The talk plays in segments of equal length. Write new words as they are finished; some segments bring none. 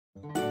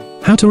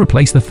How to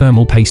replace the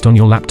thermal paste on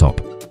your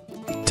laptop.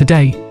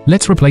 Today,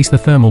 let's replace the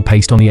thermal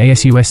paste on the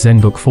ASUS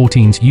ZenBook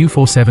 14's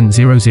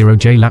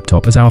U4700J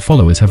laptop as our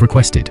followers have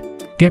requested.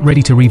 Get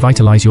ready to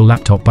revitalize your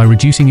laptop by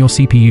reducing your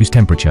CPU's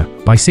temperature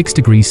by 6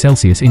 degrees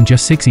Celsius in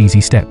just 6 easy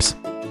steps.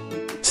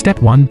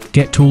 Step 1.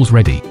 Get tools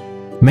ready.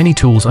 Many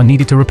tools are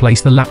needed to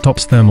replace the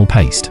laptop's thermal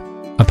paste.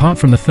 Apart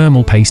from the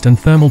thermal paste and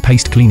thermal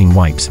paste cleaning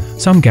wipes,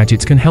 some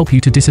gadgets can help you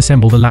to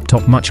disassemble the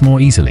laptop much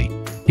more easily.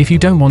 If you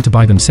don't want to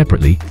buy them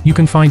separately, you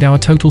can find our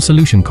total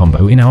solution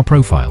combo in our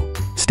profile.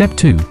 Step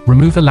 2.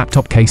 Remove the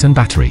laptop case and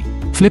battery.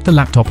 Flip the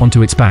laptop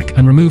onto its back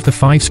and remove the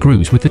 5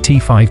 screws with the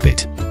T5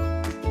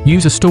 bit.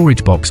 Use a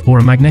storage box or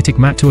a magnetic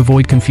mat to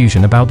avoid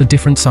confusion about the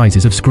different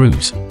sizes of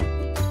screws.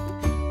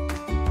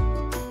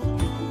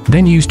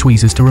 Then use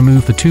tweezers to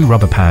remove the 2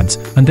 rubber pads,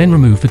 and then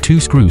remove the 2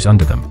 screws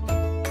under them.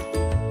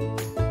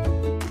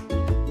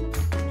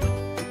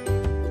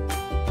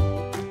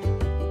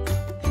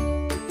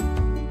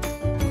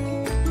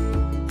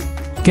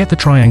 Get the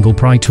triangle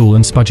pry tool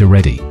and spudger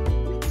ready.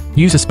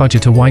 Use a spudger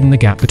to widen the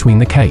gap between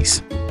the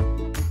case.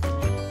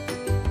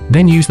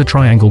 Then use the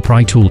triangle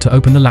pry tool to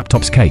open the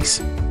laptop's case.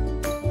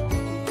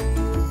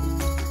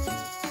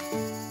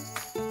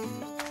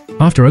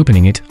 After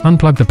opening it,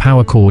 unplug the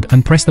power cord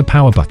and press the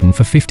power button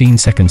for 15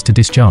 seconds to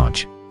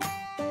discharge.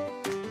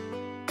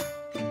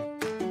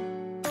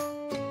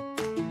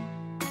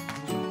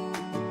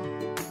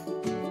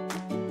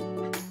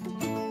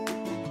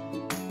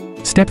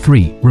 Step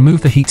 3. Remove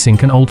the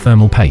heatsink and old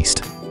thermal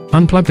paste.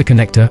 Unplug the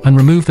connector and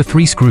remove the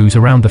 3 screws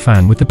around the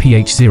fan with the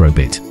PH0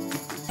 bit.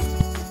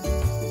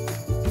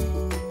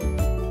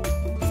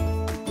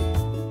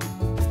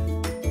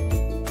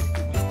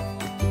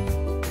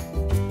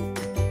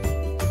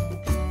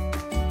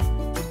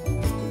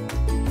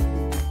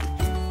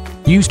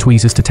 Use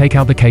tweezers to take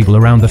out the cable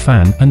around the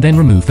fan and then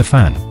remove the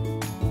fan.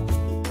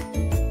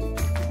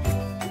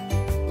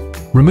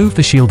 Remove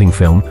the shielding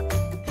film.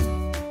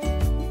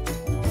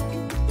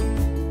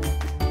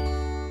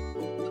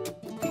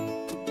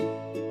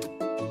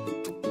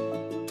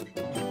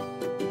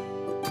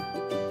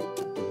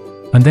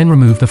 And then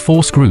remove the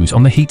 4 screws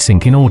on the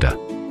heatsink in order.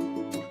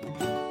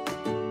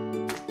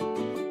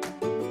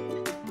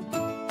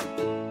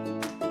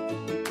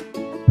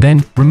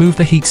 Then, remove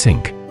the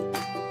heatsink.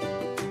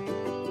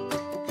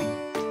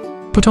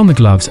 Put on the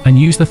gloves and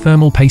use the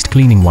thermal paste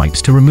cleaning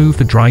wipes to remove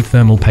the dried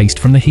thermal paste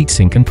from the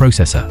heatsink and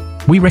processor.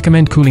 We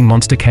recommend Kooling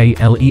Monster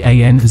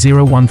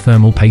KLEAN01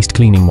 thermal paste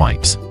cleaning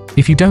wipes.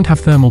 If you don't have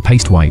thermal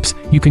paste wipes,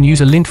 you can use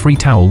a lint-free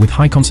towel with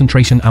high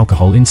concentration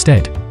alcohol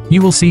instead.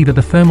 You will see that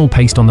the thermal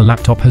paste on the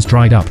laptop has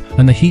dried up,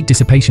 and the heat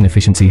dissipation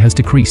efficiency has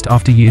decreased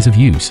after years of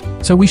use,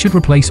 so we should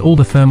replace all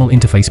the thermal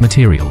interface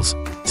materials.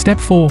 Step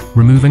 4.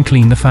 Remove and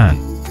clean the fan.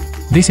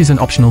 This is an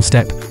optional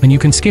step, and you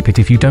can skip it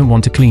if you don't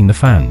want to clean the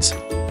fans.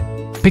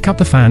 Pick up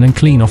the fan and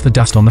clean off the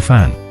dust on the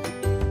fan.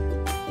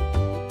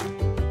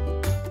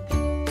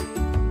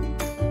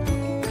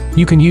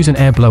 You can use an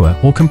air blower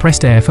or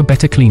compressed air for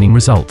better cleaning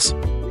results.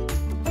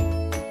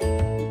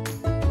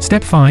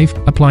 Step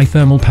 5. Apply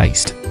thermal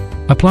paste.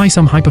 Apply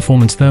some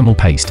high-performance thermal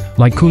paste,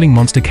 like Kooling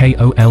Monster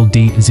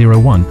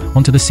KOLD01,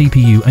 onto the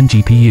CPU and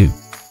GPU.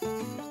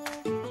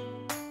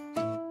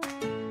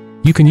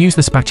 You can use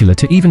the spatula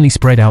to evenly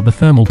spread out the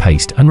thermal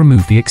paste and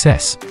remove the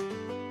excess.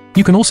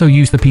 You can also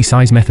use the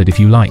pea-size method if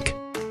you like.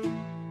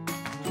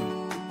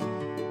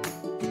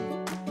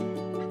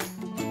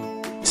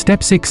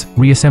 Step 6.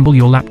 Reassemble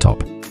your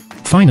laptop.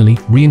 Finally,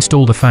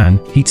 reinstall the fan,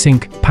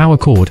 heatsink, power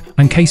cord,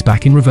 and case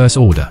back in reverse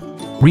order.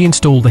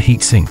 Reinstall the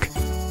heatsink.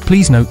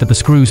 Please note that the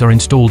screws are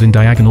installed in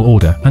diagonal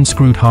order and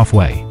screwed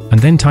halfway, and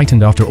then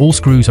tightened after all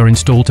screws are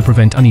installed to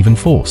prevent uneven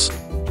force.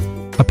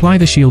 Apply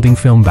the shielding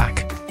film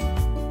back,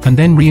 and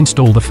then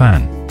reinstall the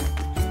fan.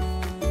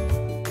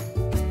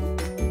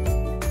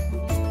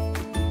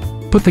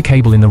 Put the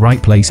cable in the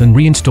right place and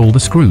reinstall the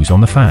screws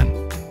on the fan.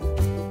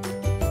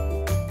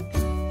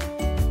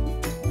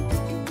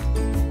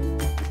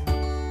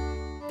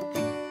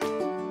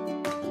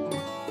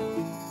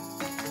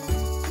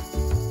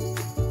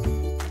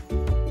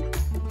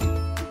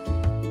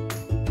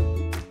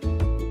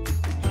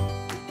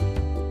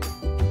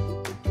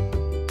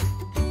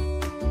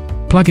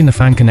 Plug in the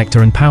fan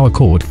connector and power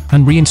cord,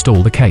 and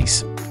reinstall the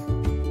case.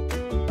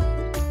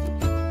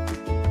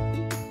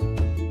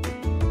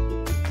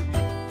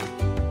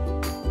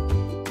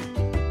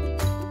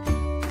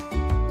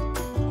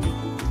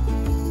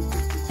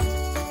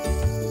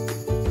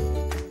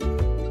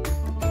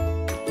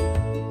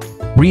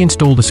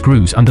 Reinstall the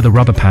screws under the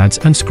rubber pads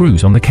and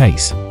screws on the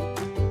case.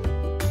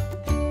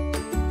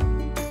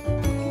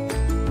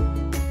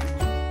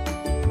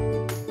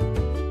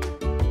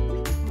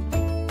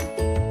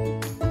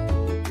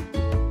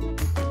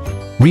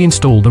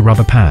 Reinstall the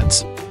rubber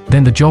pads.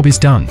 Then the job is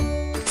done.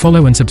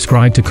 Follow and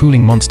subscribe to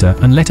Kooling Monster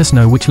and let us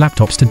know which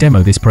laptops to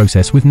demo this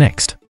process with next.